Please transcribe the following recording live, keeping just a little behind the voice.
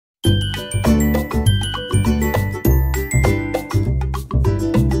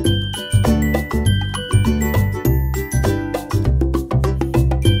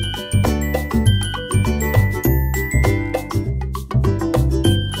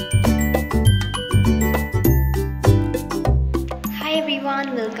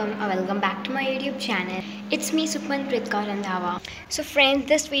channel. It's me Sukhmanpreet Randhawa. So friends,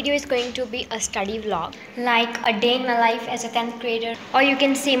 this video is going to be a study vlog, like a day in my life as a 10th grader, or you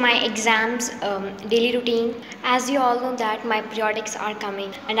can say my exams daily routine. As you all know that my periodics are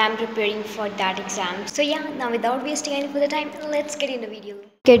coming and I'm preparing for that exam. So yeah, now without wasting any further time, let's get in the video.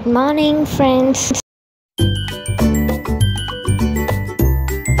 Good morning friends.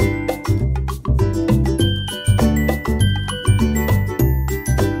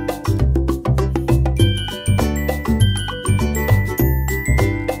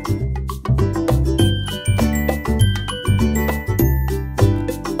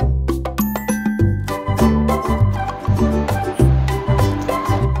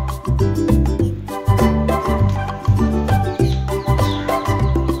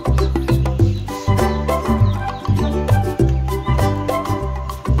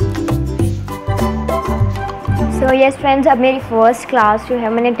 So yes friends, अब मेरी first class जो है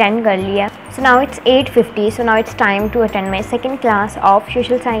मैंने attend कर लिया. So now it's 8:50. So now it's time to attend my second class of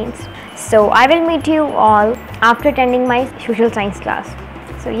social science. So I will meet you all after attending my social science class.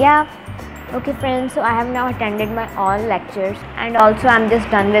 So yeah. Okay friends, so I have now attended my all lectures and also I'm just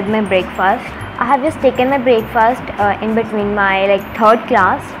done with my breakfast. I have just taken my breakfast in between my third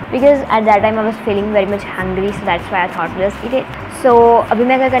class because at that time I was feeling very much hungry, so that's why I thought to just eat it. So अभी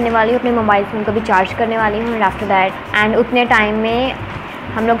मैं क्या करने वाली हूँ, अपने mobile phone को भी charge करने वाली हूँ एंड आफ्टर दैट एंड उतने टाइम में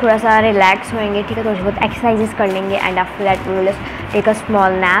हम लोग थोड़ा सा रिलैक्स होएंगे, ठीक है, थोड़ी बहुत एक्सरसाइजेस कर लेंगे and after that we will take a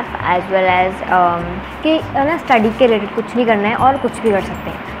small nap as well as कि ना स्टडी के रिलेटेड कुछ नहीं करना है और कुछ भी कर सकते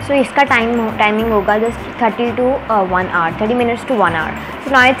हैं. सो इसका टाइमिंग होगा just 30 to 1 hour, 30 minutes to 1 hour.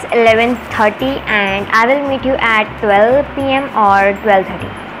 So now it's 11:30 and I will meet you at 12 PM or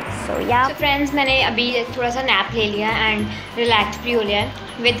 12:30. So yeah. So friends, मैंने अभी थोड़ा सा नैप ले लिया एंड रिलैक्स भी हो लिया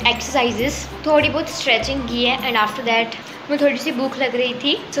है विद एक्सरसाइजेस. थोड़ी बहुत स्ट्रेचिंग की है एंड आफ्टर दैट मुझे थोड़ी सी भूख लग रही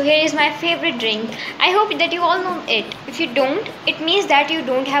थी. So here is my favourite drink. I hope that you all know it. If you don't, it means that you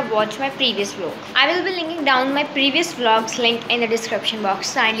don't have watch my previous vlog. I will be linking down my previous vlogs link in the description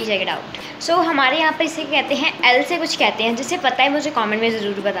box. Kindly check it out. सो हमारे यहाँ पर इसे कहते हैं L से कुछ कहते हैं, जिसे पता है मुझे कॉमेंट में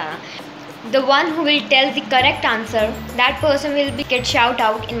ज़रूर बताना. The one who will tell the correct answer, that person will be get shout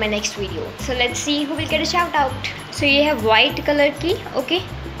out in my next video. So let's see who will get a shout out. So ये है white color की. Okay.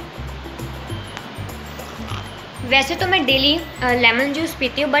 वैसे तो मैं daily lemon juice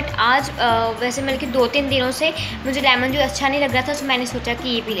पीती हूँ but आज वैसे मतलब कि 2-3 दिनों से मुझे लेमन जूस अच्छा नहीं लग रहा था, तो मैंने सोचा कि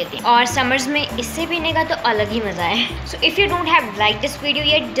ये पी लेती हूँ और समर्स में इससे पीने का तो अलग ही मज़ा है. So if you don't have like this video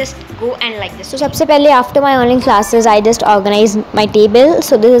yet, just go and like this. तो सबसे पहले after my online classes I just organise my table.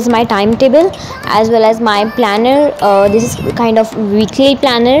 So this is my time table as well as my planner. This is kind of weekly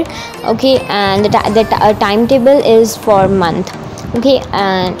planner. Okay, and the time table is for month. Okay,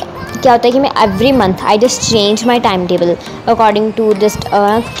 and क्या होता है कि मैं every month I just change my time table according to just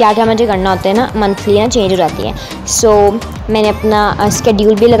क्या क्या मुझे करना होता है ना, मंथली ना चेंज हो जाती है. सो मैंने अपना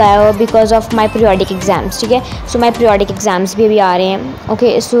स्केड्यूल भी लगाया हुआ because of my periodic exams. ठीक है, सो माई पीरियोडिक एग्ज़ाम्स भी अभी आ रहे हैं.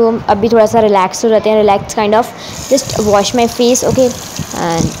 ओके, सो अभी थोड़ा सा रिलैक्स हो जाते हैं. Relax kind of just wash my face. Okay,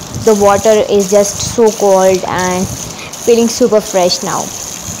 and the water is just so cold and feeling super fresh now.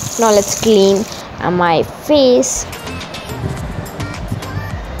 Now let's clean my face.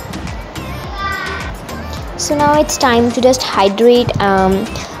 So now it's time to just hydrate,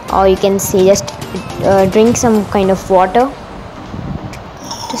 or you can say just drink some kind of water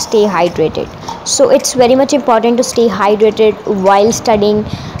to stay hydrated. So it's very much important to stay hydrated while studying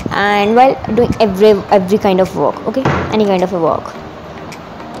and while doing every kind of work. Okay, any kind of a work.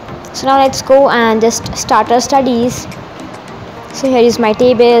 So now let's go and just start our studies. So here is my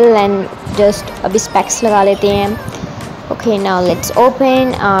table and just अभी specs लगा लेते हैं. Okay, now let's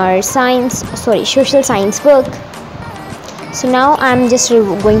open our social science book. So now I'm just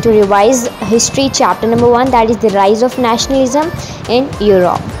going to revise history chapter number 1, that is the rise of nationalism in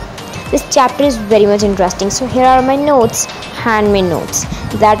Europe. This chapter is very much interesting. So here are my notes, handmade notes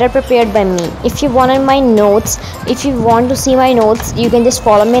that are prepared by me. If you want my notes, if you want to see my notes, you can just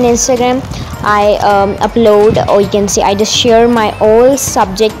follow me on Instagram. I upload, or you can say I just share my all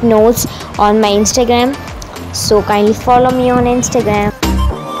subject notes on my Instagram. So kindly follow me on Instagram.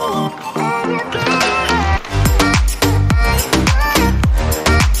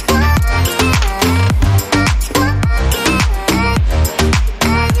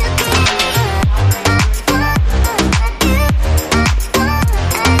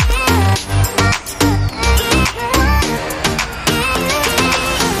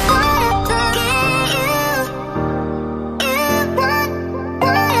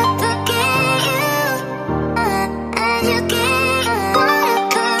 You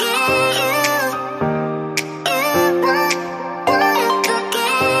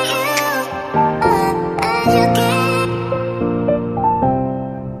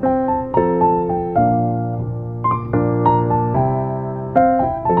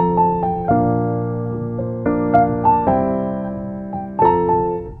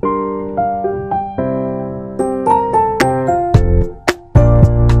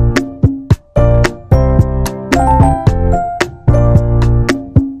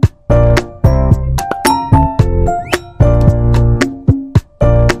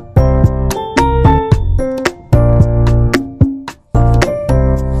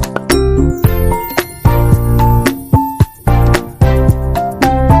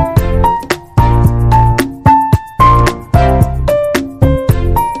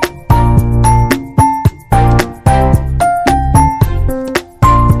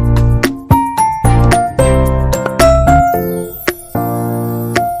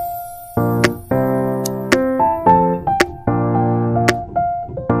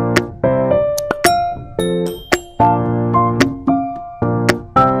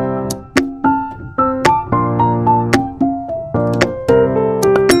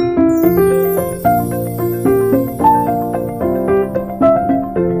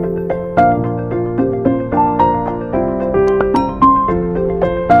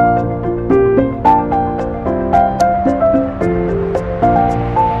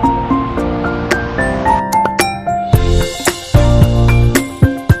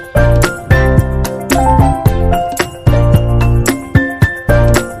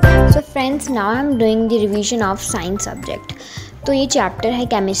I'm doing the revision of science subject. तो ये chapter है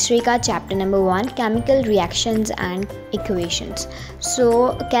chemistry का, chapter number 1, chemical reactions and equations. सो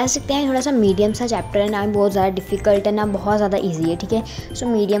कह सकते हैं थोड़ा सा medium सा चैप्टर है, ना बहुत ज़्यादा डिफ़िकल्ट है ना बहुत ज़्यादा इजी है, ठीक है. सो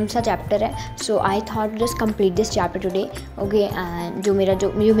मीडियम सा चैप्टर है. सो I thought just complete this chapter today. Okay, and जो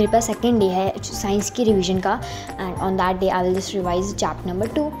मेरे पास सेकेंड डे है साइंस की रिविजन का, and on that day I will just revise chapter number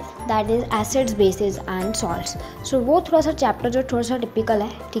 2, that is acids, basis and salts. सो वो थोड़ा सा चैप्टर जो थोड़ा सा टिपिकल है,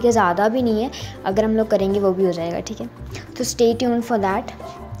 ठीक है, ज़्यादा भी नहीं है, अगर हम लोग करेंगे वो भी हो जाएगा, ठीक है. तो स्टे ट्यून्ड फॉर दैट.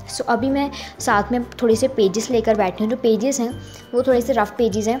 सो अभी मैं साथ में थोड़े से पेजेस लेकर बैठी हूँ. जो पेजेस हैं वो थोड़े से रफ़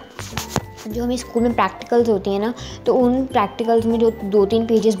पेजेस हैं. जो हमें स्कूल में प्रैक्टिकल्स होती हैं ना, तो उन प्रैक्टिकल्स में जो 2-3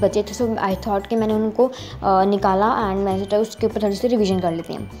 पेजेस बचे थे, सो आई थॉट कि मैंने उनको निकाला एंड मैंने सोचा उसके ऊपर थोड़ी सी रिवीजन कर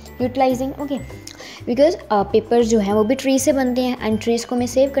लेते हैं, यूटिलाइजिंग. ओके, बिकॉज पेपर्स जो हैं वो भी ट्रीज से बनते हैं एंड ट्रीज़ को हमें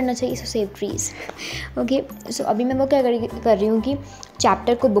सेव करना चाहिए. सो सेव ट्रीज़. ओके, सो अभी मैं वो क्या कर रही हूँ कि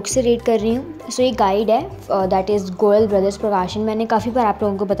चैप्टर को बुक से रीड कर रही हूँ. सो ये गाइड है, दैट इज़ गोयल ब्रदर्स प्रकाशन. मैंने काफ़ी बार आप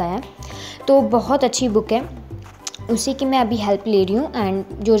लोगों को बताया, तो बहुत अच्छी बुक है, उसी की मैं अभी हेल्प ले रही हूँ.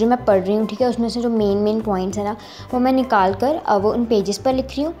 एंड जो मैं पढ़ रही हूँ, ठीक है, उसमें से जो मेन पॉइंट्स हैं ना, वो मैं निकाल कर वो उन पेजेस पर लिख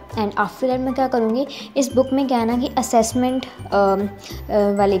रही हूँ. एंड आफ्टर दैट मैं क्या करूँगी, इस बुक में क्या है ना कि असेसमेंट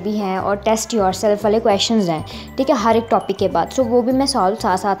वाले भी हैं और टेस्ट योरसेल्फ वाले क्वेश्चंस हैं, ठीक है, हर एक टॉपिक के बाद. सो वो भी मैं सॉल्व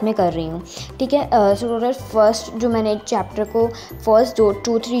साथ में कर रही हूँ, ठीक है. सो टोटल फर्स्ट जो मैंने चैप्टर को फर्स्ट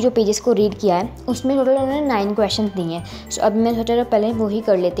 2-3 जो पेजेस को रीड किया है, उसमें टोटल उन्होंने 9 क्वेश्चन दिए हैं. सो अभी मैं सोचा पहले वही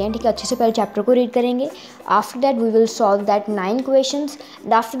कर लेते हैं, ठीक है. अच्छे से पहले चैप्टर को रीड करेंगे. After that we will solve that 9 questions,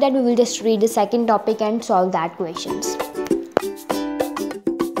 and after that we will just read the second topic and solve that questions.